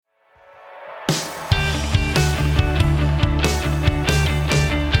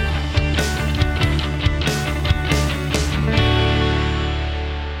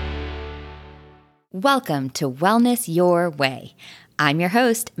Welcome to Wellness Your Way. I'm your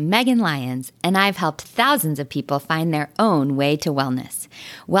host, Megan Lyons, and I've helped thousands of people find their own way to wellness.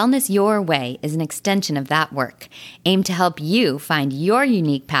 Wellness Your Way is an extension of that work, aimed to help you find your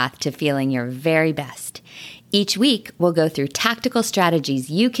unique path to feeling your very best. Each week, we'll go through tactical strategies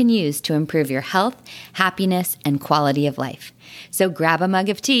you can use to improve your health, happiness, and quality of life. So grab a mug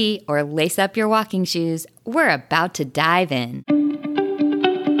of tea or lace up your walking shoes. We're about to dive in.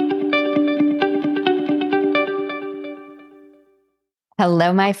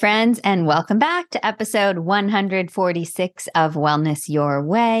 Hello, my friends, and welcome back to episode 146 of Wellness Your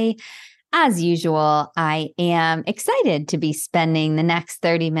Way. As usual, I am excited to be spending the next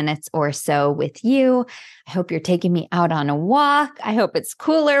 30 minutes or so with you. I hope you're taking me out on a walk. I hope it's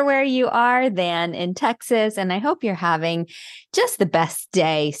cooler where you are than in Texas, and I hope you're having just the best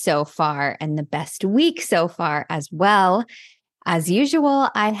day so far and the best week so far as well. As usual,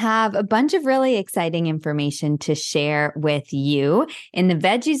 I have a bunch of really exciting information to share with you. In the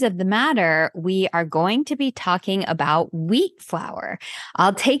veggies of the matter, we are going to be talking about wheat flour.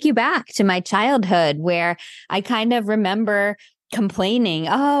 I'll take you back to my childhood where I kind of remember complaining,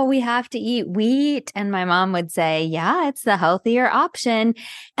 oh, we have to eat wheat. And my mom would say, yeah, it's the healthier option.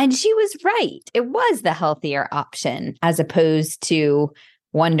 And she was right. It was the healthier option as opposed to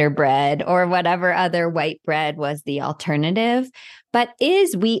Wonder Bread or whatever other white bread was the alternative. But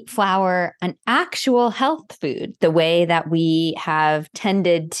is wheat flour an actual health food the way that we have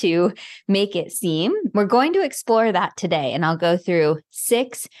tended to make it seem? We're going to explore that today, and I'll go through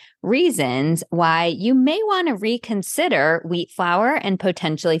 6 reasons why you may want to reconsider wheat flour and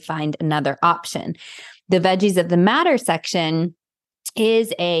potentially find another option. The Veggies of the Matter section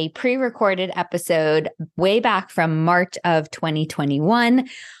is a pre-recorded episode way back from March of 2021.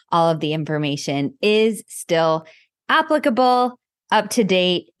 All of the information is still applicable, up to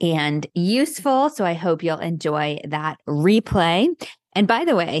date, and useful. So I hope you'll enjoy that replay. And by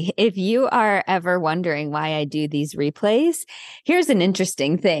the way, if you are ever wondering why I do these replays, here's an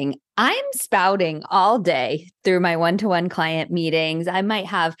interesting thing. I'm spouting all day through my one-to-one client meetings. I might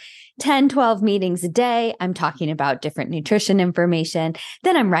have 10, 12 meetings a day. I'm talking about different nutrition information.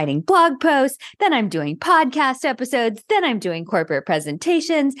 Then I'm writing blog posts. Then I'm doing podcast episodes. Then I'm doing corporate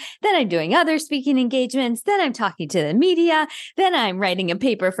presentations. Then I'm doing other speaking engagements. Then I'm talking to the media. Then I'm writing a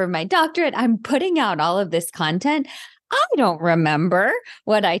paper for my doctorate. I'm putting out all of this content. I don't remember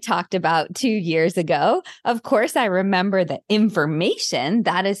what I talked about 2 years ago. Of course, I remember the information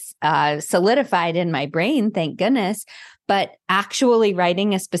that is solidified in my brain, thank goodness. But actually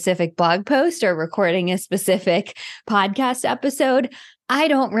writing a specific blog post or recording a specific podcast episode, I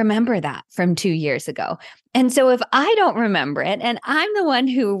don't remember that from 2 years ago. And so if I don't remember it, and I'm the one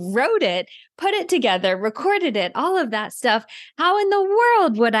who wrote it, put it together, recorded it, all of that stuff, how in the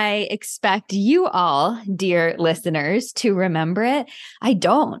world would I expect you all, dear listeners, to remember it? I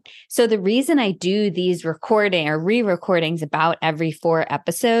don't. So the reason I do these recording or re-recordings about every 4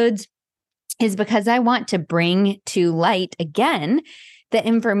 episodes is because I want to bring to light again the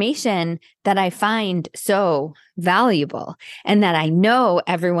information that I find so valuable and that I know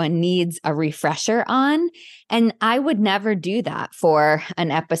everyone needs a refresher on. And I would never do that for an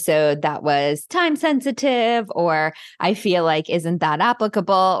episode that was time sensitive, or I feel like isn't that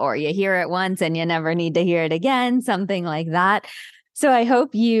applicable, or you hear it once and you never need to hear it again, something like that. So I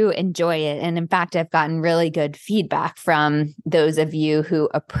hope you enjoy it. And in fact, I've gotten really good feedback from those of you who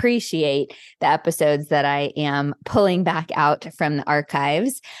appreciate the episodes that I am pulling back out from the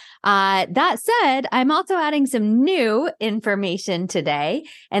archives. That said, I'm also adding some new information today.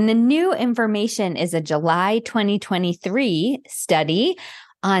 And the new information is a July 2023 study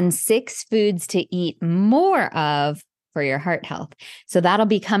on 6 foods to eat more of for your heart health. So that'll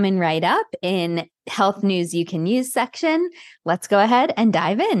be coming right up in Health News You Can Use section. Let's go ahead and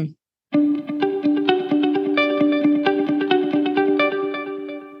dive in.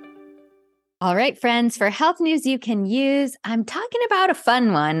 All right, friends, for Health News You Can Use, I'm talking about a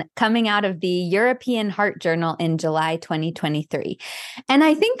fun one coming out of the European Heart Journal in July 2023. And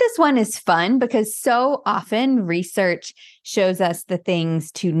I think this one is fun because so often research shows us the things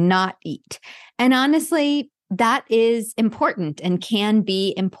to not eat. And honestly, that is important and can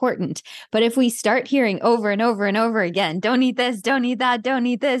be important. But if we start hearing over and over and over again, don't eat this, don't eat that, don't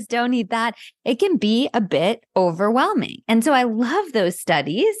eat this, don't eat that, it can be a bit overwhelming. And so I love those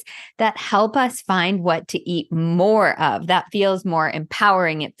studies that help us find what to eat more of. That feels more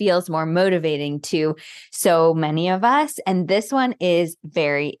empowering. It feels more motivating to so many of us. And this one is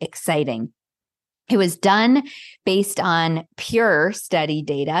very exciting. It was done based on PURE study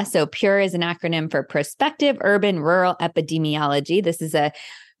data. So PURE is an acronym for Prospective Urban Rural Epidemiology. This is a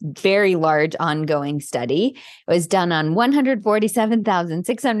very large ongoing study. It was done on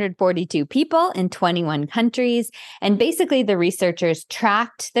 147,642 people in 21 countries. And basically the researchers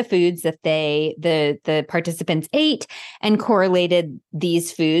tracked the foods that the participants ate and correlated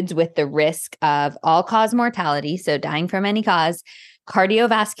these foods with the risk of all-cause mortality, so dying from any cause,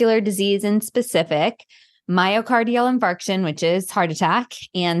 cardiovascular disease in specific, myocardial infarction, which is heart attack,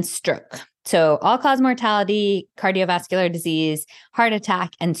 and stroke. So all-cause mortality, cardiovascular disease, heart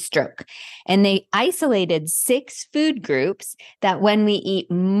attack, and stroke. And they isolated 6 food groups that when we eat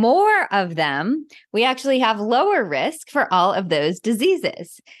more of them, we actually have lower risk for all of those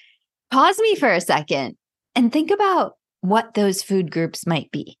diseases. Pause me for a second and think about what those food groups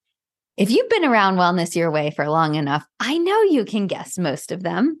might be. If you've been around Wellness Your Way for long enough, I know you can guess most of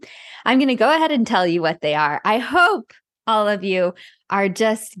them. I'm going to go ahead and tell you what they are. I hope all of you are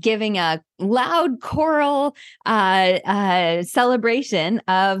just giving a loud choral celebration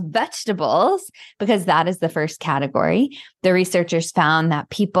of vegetables, because that is the first category. The researchers found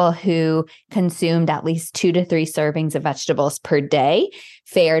that people who consumed at least 2 to 3 servings of vegetables per day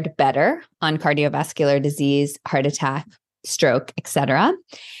fared better on cardiovascular disease, heart attack, stroke, etc.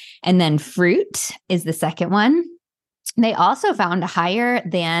 And then fruit is the second one. They also found a higher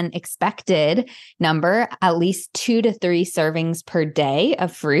than expected number, at least 2 to 3 servings per day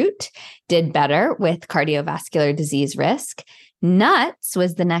of fruit did better with cardiovascular disease risk. Nuts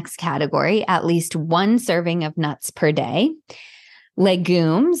was the next category, at least 1 serving of nuts per day.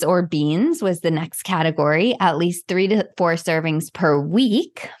 Legumes or beans was the next category, at least 3 to 4 servings per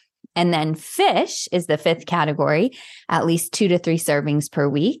week. And then fish is the 5th category, at least 2 to 3 servings per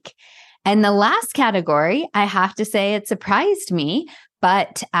week. And the last category, I have to say it surprised me,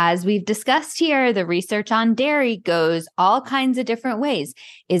 but as we've discussed here, the research on dairy goes all kinds of different ways.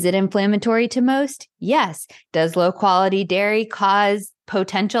 Is it inflammatory to most? Yes. Does low quality dairy cause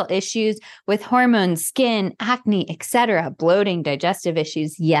potential issues with hormones, skin, acne, etc., bloating, digestive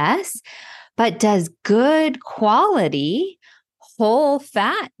issues? Yes. But does good quality whole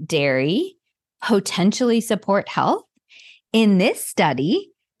fat dairy potentially support health? In this study,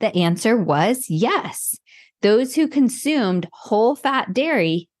 the answer was yes. Those who consumed whole fat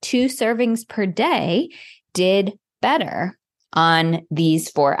dairy 2 servings per day did better on these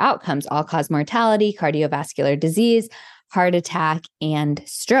 4 outcomes: all-cause mortality, cardiovascular disease, heart attack, and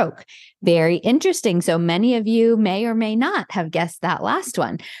stroke. Very interesting. So many of you may or may not have guessed that last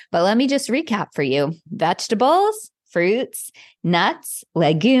one, but let me just recap for you. Vegetables, fruits, nuts,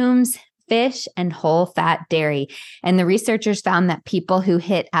 legumes, fish, and whole fat dairy. And the researchers found that people who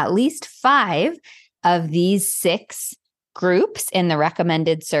hit at least 5 of these 6 groups in the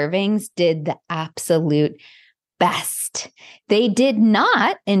recommended servings did the absolute best. They did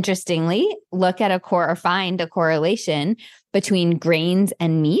not, interestingly, look at or find a correlation between grains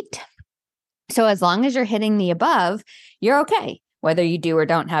and meat. So as long as you're hitting the above, you're okay. Whether you do or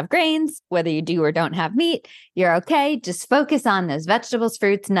don't have grains, whether you do or don't have meat, you're okay. Just focus on those vegetables,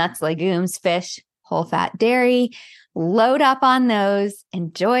 fruits, nuts, legumes, fish, whole fat dairy. Load up on those,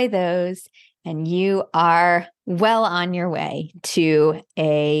 enjoy those, and you are well on your way to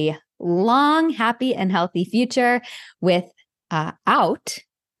a long, happy, and healthy future without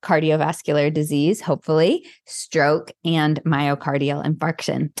cardiovascular disease, hopefully, stroke, and myocardial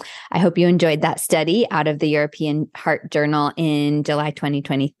infarction. I hope you enjoyed that study out of the European Heart Journal in July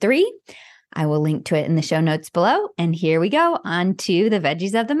 2023. I will link to it in the show notes below. And here we go on to the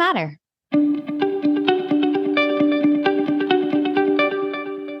veggies of the matter.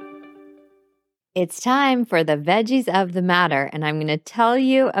 It's time for the veggies of the matter, and I'm going to tell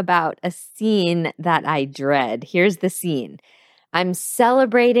you about a scene that I dread. Here's the scene. I'm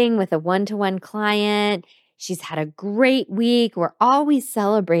celebrating with a one-to-one client. She's had a great week. We're always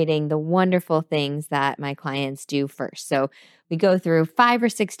celebrating the wonderful things that my clients do first. So we go through 5 or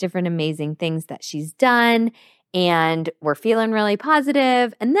 6 different amazing things that she's done, and we're feeling really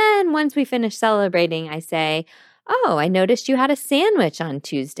positive. And then once we finish celebrating, I say, "Oh, I noticed you had a sandwich on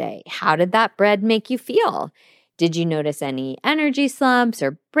Tuesday. How did that bread make you feel? Did you notice any energy slumps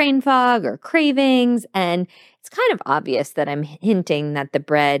or brain fog or cravings?" And it's kind of obvious that I'm hinting that the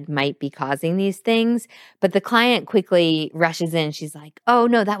bread might be causing these things, but the client quickly rushes in. She's like, "Oh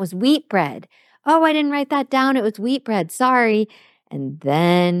no, that was wheat bread. Oh, I didn't write that down. It was wheat bread. Sorry." And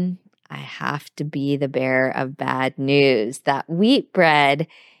then I have to be the bearer of bad news. That wheat bread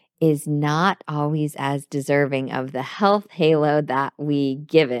is not always as deserving of the health halo that we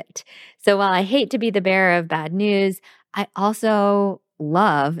give it. So while I hate to be the bearer of bad news, I also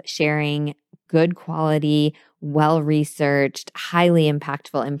love sharing good quality, well-researched, highly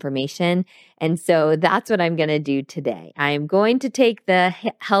impactful information. And so that's what I'm going to do today. I'm going to take the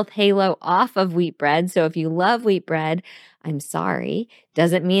health halo off of wheat bread. So if you love wheat bread, I'm sorry.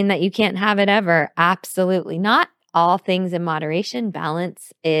 Doesn't mean that you can't have it ever. Absolutely not. All things in moderation.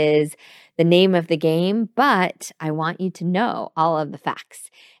 Balance is the name of the game, but I want you to know all of the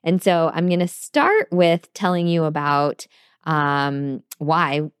facts. And so I'm going to start with telling you about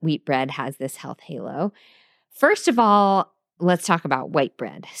why wheat bread has this health halo. First of all, let's talk about white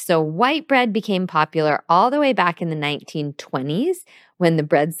bread. So white bread became popular all the way back in the 1920s when the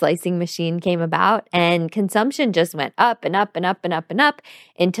bread slicing machine came about, and consumption just went up and up and up and up and up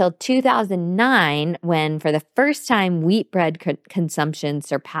until 2009 when for the first time wheat bread consumption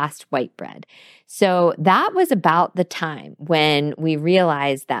surpassed white bread. So that was about the time when we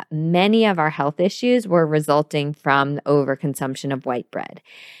realized that many of our health issues were resulting from the overconsumption of white bread.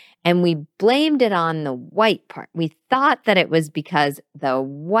 And we blamed it on the white part. We thought that it was because the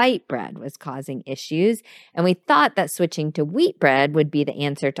white bread was causing issues. And we thought that switching to wheat bread would be the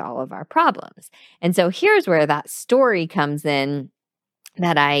answer to all of our problems. And so here's where that story comes in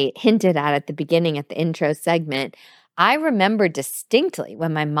that I hinted at the beginning at the intro segment. I remember distinctly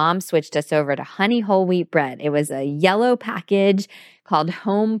when my mom switched us over to honey whole wheat bread. It was a yellow package called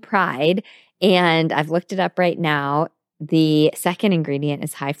Home Pride. And I've looked it up right now. The second ingredient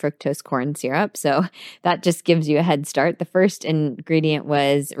is high fructose corn syrup. So that just gives you a head start. The first ingredient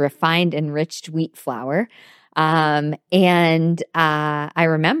was refined enriched wheat flour. I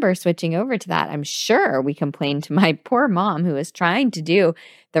remember switching over to that. I'm sure we complained to my poor mom who was trying to do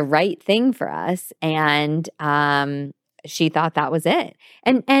the right thing for us. And she thought that was it.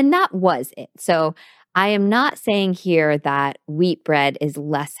 And that was it. So I am not saying here that wheat bread is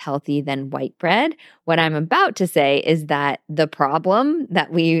less healthy than white bread. What I'm about to say is that the problem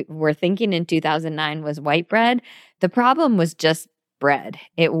that we were thinking in 2009 was white bread. The problem was just bread.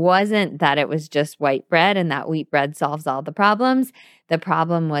 It wasn't that it was just white bread and that wheat bread solves all the problems. The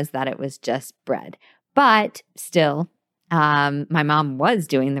problem was that it was just bread. But still, my mom was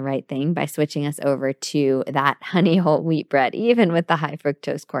doing the right thing by switching us over to that honey whole wheat bread, even with the high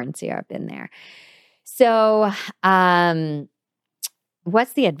fructose corn syrup in there. So,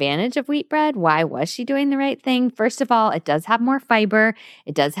 what's the advantage of wheat bread? Why was she doing the right thing? First of all, it does have more fiber.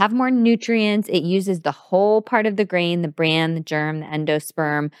 It does have more nutrients. It uses the whole part of the grain, the bran, the germ, the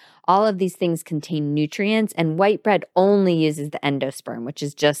endosperm. All of these things contain nutrients, and white bread only uses the endosperm, which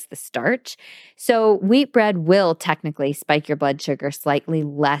is just the starch. So wheat bread will technically spike your blood sugar slightly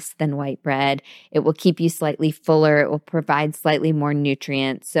less than white bread. It will keep you slightly fuller. It will provide slightly more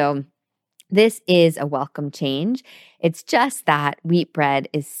nutrients. So this is a welcome change. It's just that wheat bread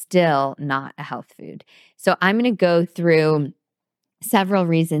is still not a health food. So I'm going to go through several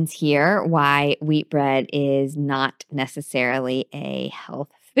reasons here why wheat bread is not necessarily a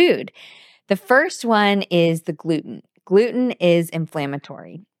health food. The first one is the gluten. Gluten is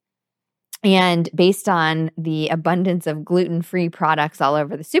inflammatory. And based on the abundance of gluten-free products all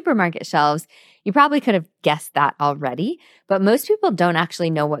over the supermarket shelves, you probably could have guessed that already, but most people don't actually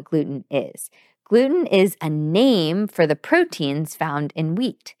know what gluten is. Gluten is a name for the proteins found in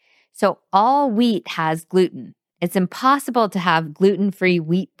wheat. So all wheat has gluten. It's impossible to have gluten-free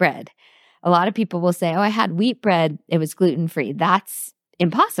wheat bread. A lot of people will say, oh, I had wheat bread, it was gluten-free. That's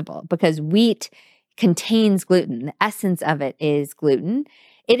impossible because wheat contains gluten. The essence of it is gluten.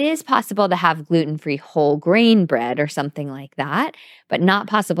 It is possible to have gluten-free whole grain bread or something like that, but not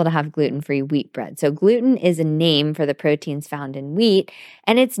possible to have gluten-free wheat bread. So gluten is a name for the proteins found in wheat,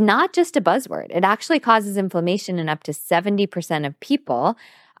 and it's not just a buzzword. It actually causes inflammation in up to 70% of people.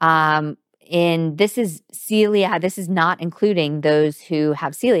 And this is celiac. This is not including those who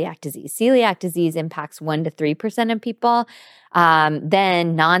have celiac disease. Celiac disease impacts 1 to 3% of people.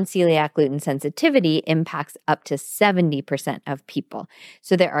 Then non-celiac gluten sensitivity impacts up to 70% of people.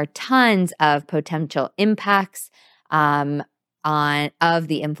 So there are tons of potential impacts of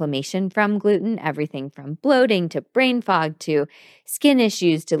the inflammation from gluten, everything from bloating to brain fog to skin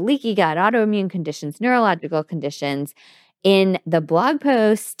issues to leaky gut, autoimmune conditions, neurological conditions. In the blog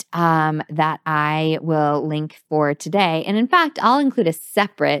post that I will link for today, and in fact, I'll include a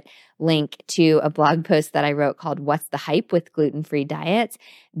separate link to a blog post that I wrote called What's the Hype with Gluten-Free Diets.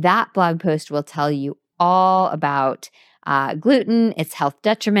 That blog post will tell you all about gluten, its health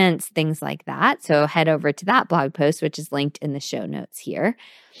detriments, things like that. So head over to that blog post, which is linked in the show notes here.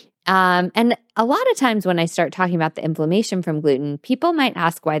 And a lot of times when I start talking about the inflammation from gluten, people might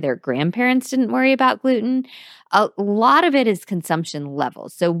ask why their grandparents didn't worry about gluten. A lot of it is consumption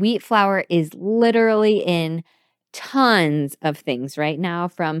levels. So wheat flour is literally in tons of things right now,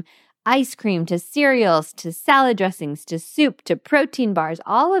 from ice cream to cereals to salad dressings to soup to protein bars.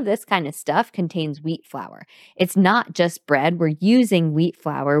 All of this kind of stuff contains wheat flour. It's not just bread. We're using wheat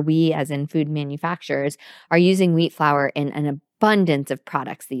flour. We, as in food manufacturers, are using wheat flour in an abundance of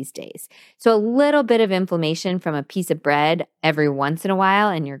products these days. So a little bit of inflammation from a piece of bread every once in a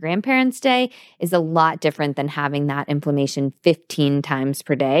while in your grandparents' day is a lot different than having that inflammation 15 times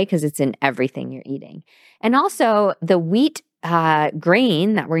per day because it's in everything you're eating. And also the wheat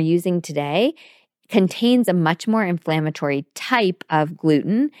grain that we're using today contains a much more inflammatory type of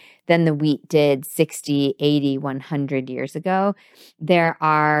gluten than the wheat did 60, 80, 100 years ago. There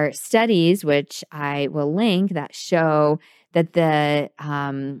are studies, which I will link, that show that the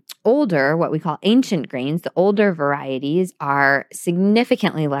older, what we call ancient grains, the older varieties are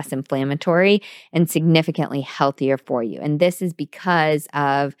significantly less inflammatory and significantly healthier for you. And this is because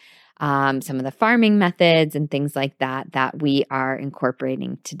of some of the farming methods and things like that we are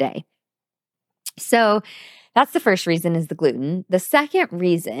incorporating today. So that's the first reason, is the gluten. The second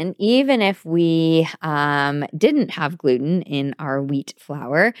reason, even if we didn't have gluten in our wheat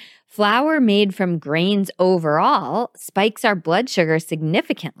flour, flour made from grains overall spikes our blood sugar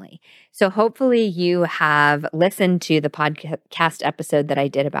significantly. So hopefully you have listened to the podcast episode that I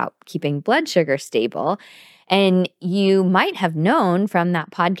did about keeping blood sugar stable. And you might have known from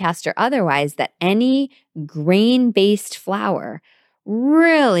that podcast or otherwise that any grain-based flour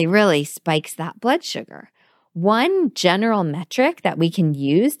really, really spikes that blood sugar. One general metric that we can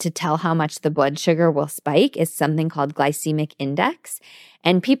use to tell how much the blood sugar will spike is something called glycemic index.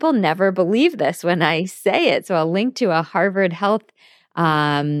 And people never believe this when I say it. So I'll link to a Harvard Health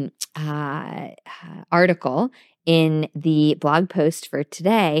article in the blog post for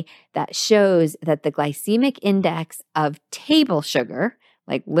today that shows that the glycemic index of table sugar,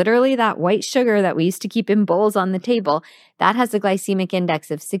 like literally that white sugar that we used to keep in bowls on the table, that has a glycemic index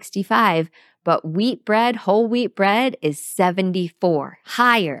of 65, but wheat bread, whole wheat bread, is 74,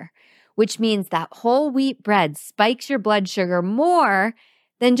 higher, which means that whole wheat bread spikes your blood sugar more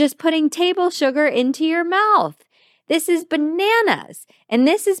than just putting table sugar into your mouth. This is bananas. And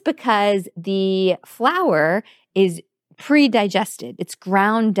this is because the flour is pre-digested. It's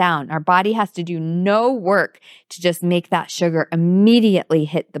ground down. Our body has to do no work to just make that sugar immediately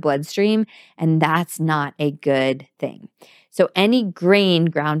hit the bloodstream, and that's not a good thing. So any grain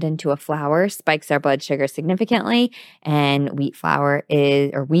ground into a flour spikes our blood sugar significantly, and wheat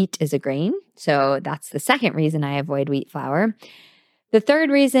is a grain. So that's the second reason I avoid wheat flour. The third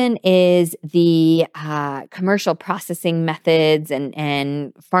reason is the commercial processing methods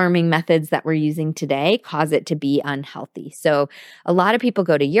and farming methods that we're using today cause it to be unhealthy. So a lot of people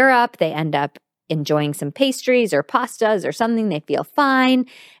go to Europe, they end up enjoying some pastries or pastas or something, they feel fine,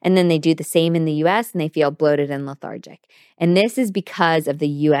 and then they do the same in the US and they feel bloated and lethargic. And this is because of the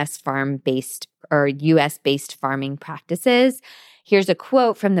US US-based farming practices. Here's a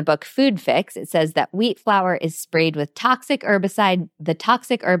quote from the book Food Fix. It says that wheat flour is sprayed with the toxic herbicide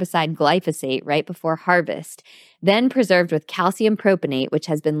glyphosate right before harvest, then preserved with calcium propionate, which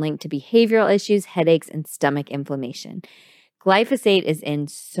has been linked to behavioral issues, headaches, and stomach inflammation. Glyphosate is in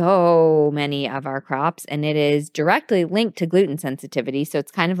so many of our crops, and it is directly linked to gluten sensitivity. So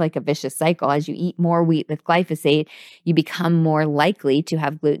it's kind of like a vicious cycle. As you eat more wheat with glyphosate, you become more likely to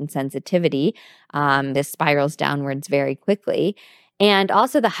have gluten sensitivity. This spirals downwards very quickly. And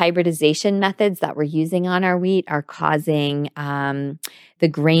also the hybridization methods that we're using on our wheat are causing the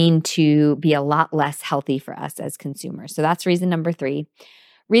grain to be a lot less healthy for us as consumers. So that's reason number 3.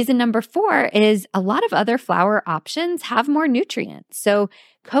 Reason number 4 is a lot of other flour options have more nutrients. So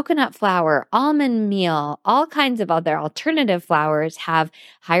coconut flour, almond meal, all kinds of other alternative flours have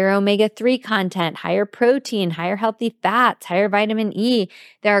higher omega-3 content, higher protein, higher healthy fats, higher vitamin E.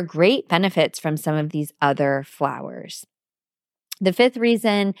 There are great benefits from some of these other flours. The 5th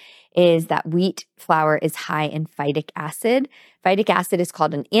reason is that wheat flour is high in phytic acid. Phytic acid is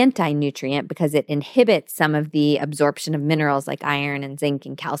called an anti-nutrient because it inhibits some of the absorption of minerals like iron and zinc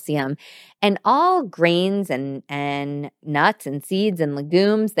and calcium. And all grains and nuts and seeds and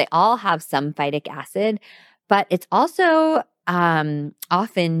legumes, they all have some phytic acid, but it's also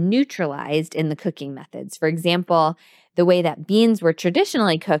often neutralized in the cooking methods. For example, the way that beans were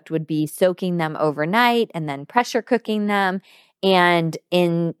traditionally cooked would be soaking them overnight and then pressure cooking them. And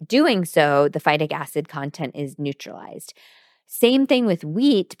in doing so, the phytic acid content is neutralized. Same thing with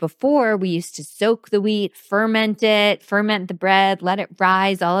wheat. Before, we used to soak the wheat, ferment the bread, let it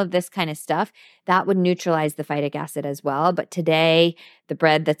rise, all of this kind of stuff. That would neutralize the phytic acid as well. But today, the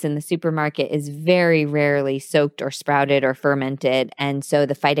bread that's in the supermarket is very rarely soaked or sprouted or fermented. And so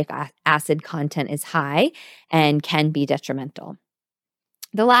the phytic acid content is high and can be detrimental.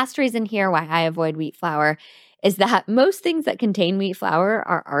 The last reason here why I avoid wheat flour is that most things that contain wheat flour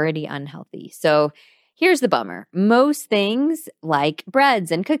are already unhealthy. So here's the bummer. Most things like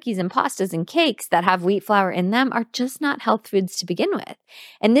breads and cookies and pastas and cakes that have wheat flour in them are just not health foods to begin with.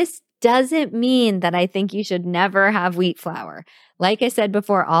 And this doesn't mean that I think you should never have wheat flour. Like I said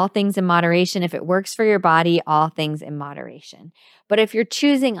before, all things in moderation. If it works for your body, all things in moderation. But if you're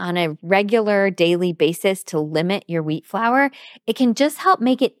choosing on a regular daily basis to limit your wheat flour, it can just help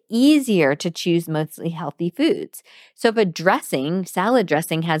make it easier to choose mostly healthy foods. So if a dressing, salad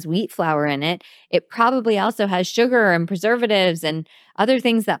dressing, has wheat flour in it, it probably also has sugar and preservatives and other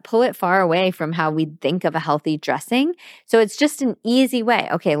things that pull it far away from how we'd think of a healthy dressing. So it's just an easy way.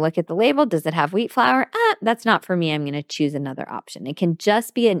 Okay, look at the label. Does it have wheat flour? That's not for me. I'm going to choose another option. It can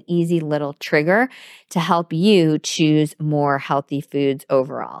just be an easy little trigger to help you choose more healthy foods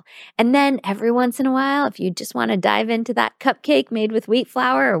overall. And then every once in a while, if you just want to dive into that cupcake made with wheat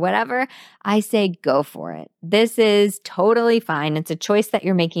flour or whatever, I say go for it. This is totally fine. It's a choice that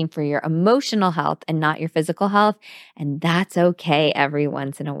you're making for your emotional health and not your physical health. And that's okay every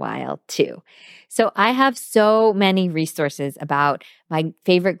once in a while too. So I have so many resources about my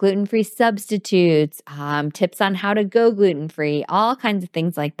favorite gluten-free substitutes, tips on how to go gluten-free, all kinds of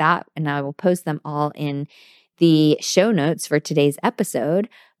things like that. And I will post them all in the show notes for today's episode.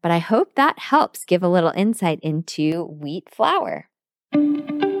 But I hope that helps give a little insight into wheat flour.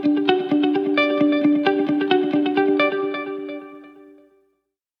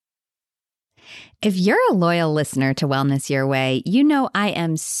 If you're a loyal listener to Wellness Your Way, you know I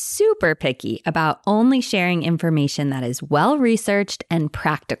am super picky about only sharing information that is well-researched and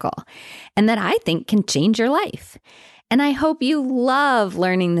practical, and that I think can change your life. And I hope you love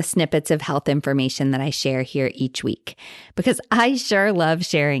learning the snippets of health information that I share here each week, because I sure love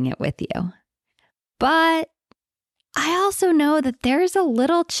sharing it with you. But I also know that there's a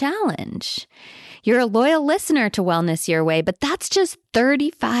little challenge. You're a loyal listener to Wellness Your Way, but that's just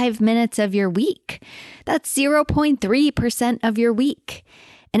 35 minutes of your week. That's 0.3% of your week.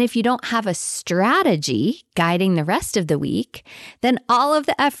 And if you don't have a strategy guiding the rest of the week, then all of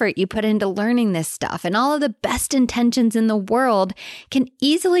the effort you put into learning this stuff and all of the best intentions in the world can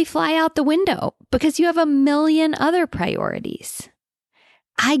easily fly out the window because you have a million other priorities.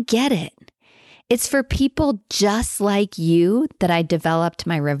 I get it. It's for people just like you that I developed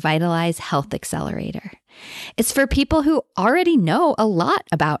my Revitalize Health Accelerator. It's for people who already know a lot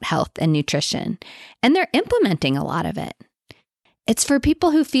about health and nutrition, and they're implementing a lot of it. It's for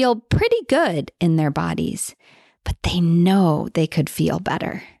people who feel pretty good in their bodies, but they know they could feel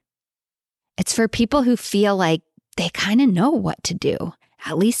better. It's for people who feel like they kind of know what to do,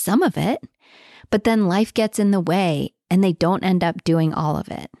 at least some of it, but then life gets in the way and they don't end up doing all of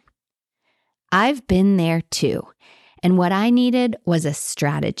it. I've been there too, and what I needed was a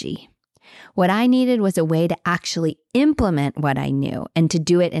strategy. What I needed was a way to actually implement what I knew and to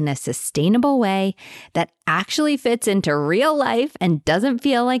do it in a sustainable way that actually fits into real life and doesn't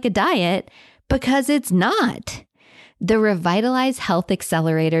feel like a diet, because it's not. The Revitalize Health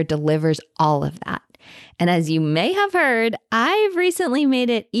Accelerator delivers all of that. And as you may have heard, I've recently made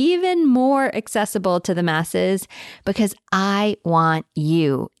it even more accessible to the masses because I want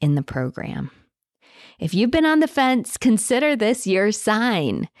you in the program. If you've been on the fence, consider this your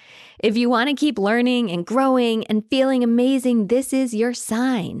sign. If you want to keep learning and growing and feeling amazing, this is your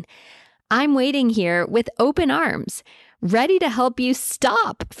sign. I'm waiting here with open arms, ready to help you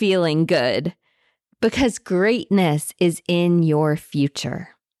stop feeling good, because greatness is in your future.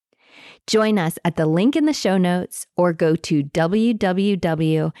 Join us at the link in the show notes or go to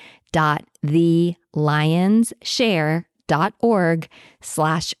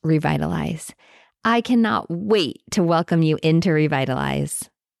www.thelionsshare.org/revitalize. I cannot wait to welcome you into Revitalize.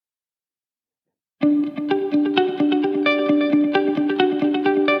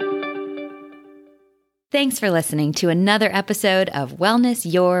 Thanks for listening to another episode of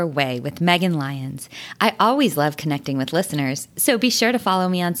Wellness Your Way with Megan Lyons. I always love connecting with listeners, so be sure to follow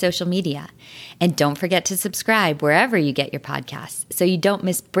me on social media. And don't forget to subscribe wherever you get your podcasts so you don't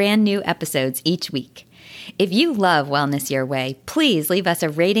miss brand new episodes each week. If you love Wellness Your Way, please leave us a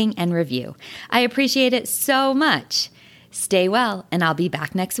rating and review. I appreciate it so much. Stay well, and I'll be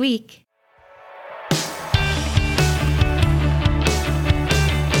back next week.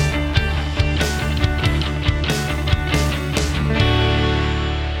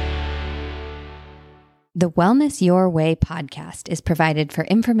 The Wellness Your Way podcast is provided for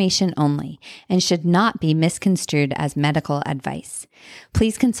information only and should not be misconstrued as medical advice.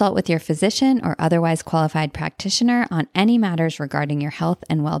 Please consult with your physician or otherwise qualified practitioner on any matters regarding your health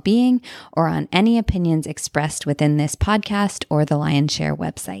and well-being or on any opinions expressed within this podcast or the Lionshare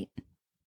website.